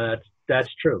more. That's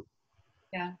true.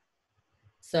 Yeah.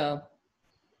 So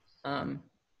I'm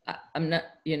not,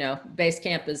 you know,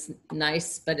 Basecamp is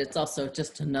nice, but it's also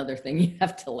just another thing you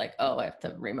have to like, oh, I have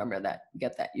to remember that,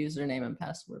 get that username and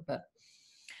password. But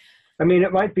I mean,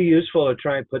 it might be useful to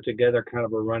try and put together kind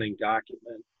of a running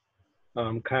document,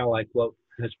 kind of like what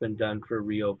has been done for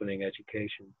reopening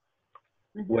education,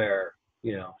 where,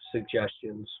 you know,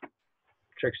 suggestions,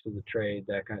 tricks to the trade,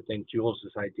 that kind of thing. Jules'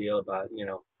 idea about, you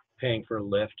know, paying for a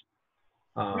lift.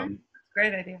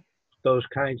 Great idea. Those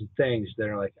kinds of things that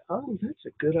are like, oh, that's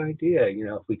a good idea, you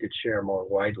know, if we could share more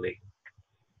widely.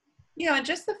 You know, and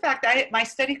just the fact my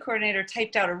study coordinator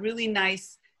typed out a really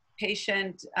nice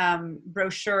patient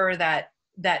brochure that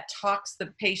talks the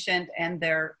patient and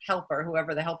their helper,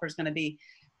 whoever the helper is going to be,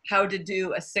 how to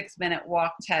do a 6-minute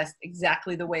walk test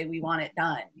exactly the way we want it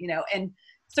done, you know. And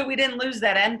so we didn't lose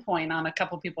that endpoint on a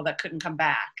couple people that couldn't come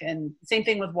back. And same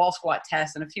thing with wall squat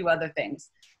tests and a few other things.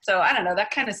 So I don't know,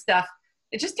 that kind of stuff,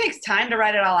 it just takes time to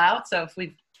write it all out. So if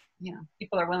you know,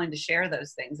 people are willing to share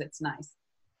those things, it's nice.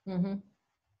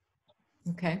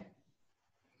 Okay.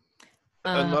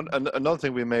 Another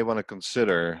thing we may want to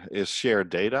consider is share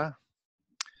data,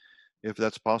 if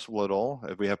that's possible at all.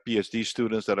 If we have PhD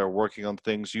students that are working on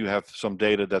things, you have some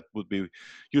data that would be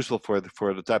useful for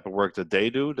the type of work that they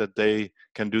do, that they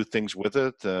can do things with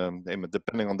it.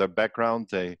 Depending on their background,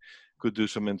 they could do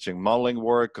some interesting modeling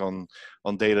work on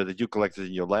data that you collected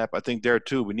in your lab. I think there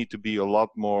too, we need to be a lot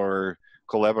more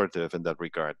collaborative in that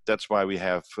regard. That's why we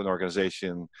have an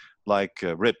organization like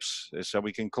RIPPT, so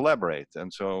we can collaborate.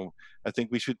 And so I think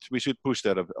we should push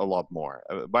that a lot more.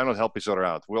 Why not help each other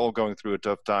out? We're all going through a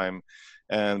tough time,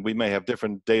 and we may have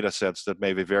different data sets that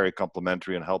may be very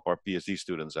complementary and help our PhD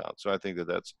students out. So I think that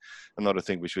that's another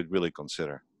thing we should really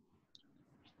consider.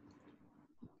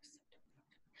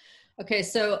 Okay,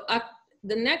 so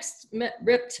the next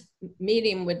RIPPT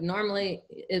meeting would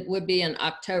be in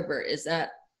October. Is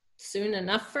that soon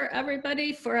enough for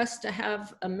everybody for us to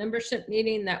have a membership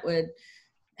meeting that would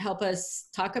help us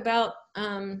talk about,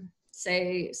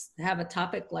 say, have a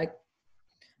topic like,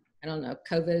 I don't know,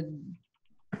 COVID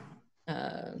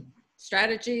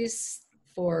strategies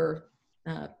for,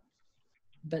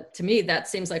 but to me, that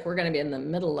seems like we're going to be in the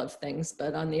middle of things.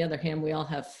 But on the other hand, we all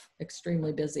have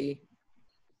extremely busy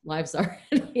lives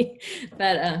already.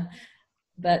 But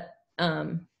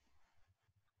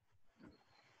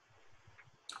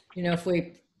you know, if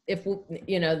we,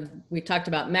 you know, we talked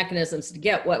about mechanisms to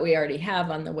get what we already have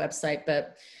on the website,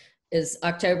 but is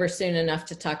October soon enough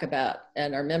to talk about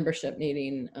at our membership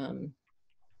meeting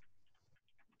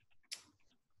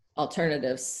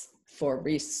alternatives for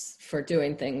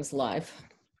doing things live?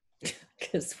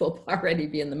 Because we'll already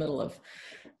be in the middle of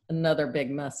another big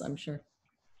mess, I'm sure.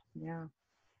 Yeah.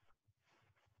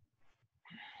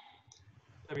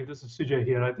 I mean, this is Sujay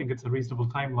here. I think it's a reasonable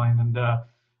timeline. And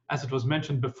as it was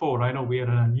mentioned before, I know we are in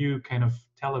a new kind of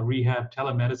tele-rehab,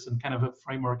 telemedicine kind of a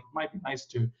framework. It might be nice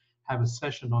to have a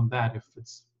session on that if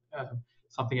it's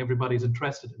something everybody's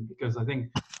interested in, because I think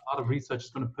a lot of research is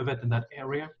going to pivot in that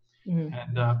area.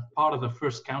 And part of the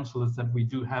first council is that we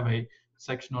do have a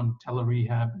section on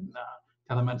tele-rehab and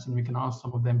telemedicine. We can ask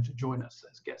some of them to join us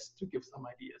as guests to give some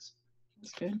ideas.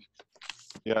 That's good.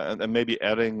 Yeah, and maybe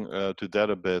adding to that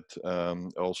a bit,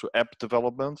 also app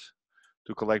development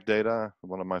to collect data.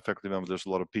 One of my faculty members does a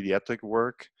lot of pediatric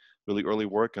work, really early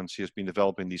work, and she has been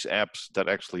developing these apps that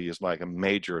actually is like a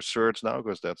major surge now,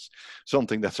 because that's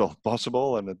something that's all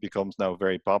possible, and it becomes now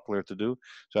very popular to do.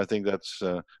 So I think that's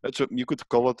you could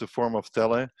call it a form of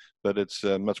tele, but it's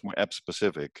much more app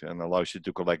specific and allows you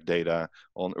to collect data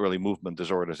on early movement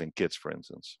disorders in kids, for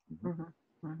instance.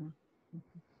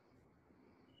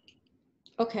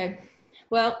 Okay,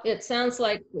 well, it sounds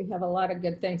like we have a lot of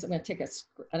good things. I'm going to take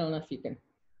I don't know if you can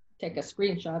take a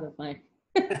screenshot of my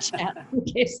chat in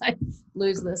case I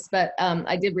lose this, but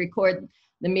I did record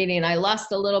the meeting. I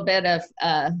lost a little bit of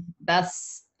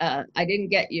Beth's, I didn't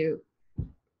get you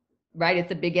right at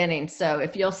the beginning. So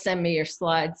if you'll send me your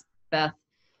slides, Beth,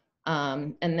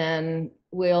 and then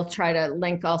we'll try to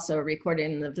link also a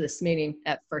recording of this meeting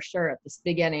for sure at this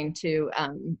beginning to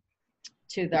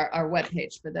our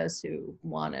webpage for those who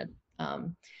wanted.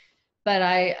 But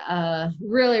I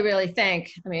really, really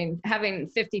thank, I mean, having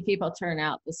 50 people turn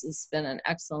out, this has been an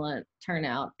excellent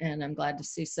turnout, and I'm glad to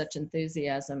see such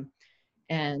enthusiasm.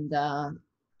 And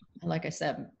like I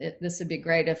said, this would be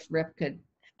great if RIPPT could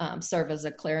serve as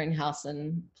a clearinghouse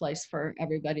and place for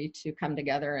everybody to come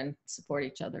together and support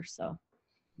each other. So,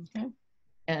 okay.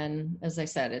 And as I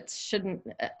said, it shouldn't,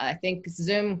 I think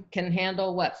Zoom can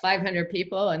handle what, 500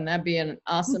 people, and that'd be an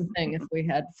awesome thing if we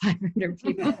had 500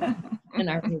 people in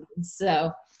our meetings.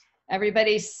 So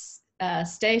everybody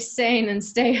stay sane and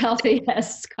stay healthy,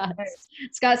 as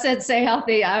Scott said, stay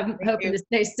healthy. I'm hoping to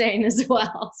stay sane as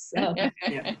well. So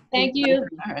thank you,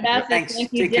 Beth, and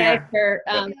thank you, Jay, for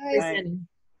listening.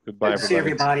 Goodbye,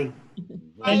 everybody.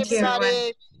 Bye,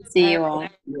 everybody. See you all.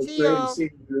 See you all.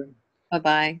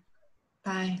 Bye-bye.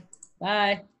 Bye.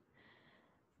 Bye.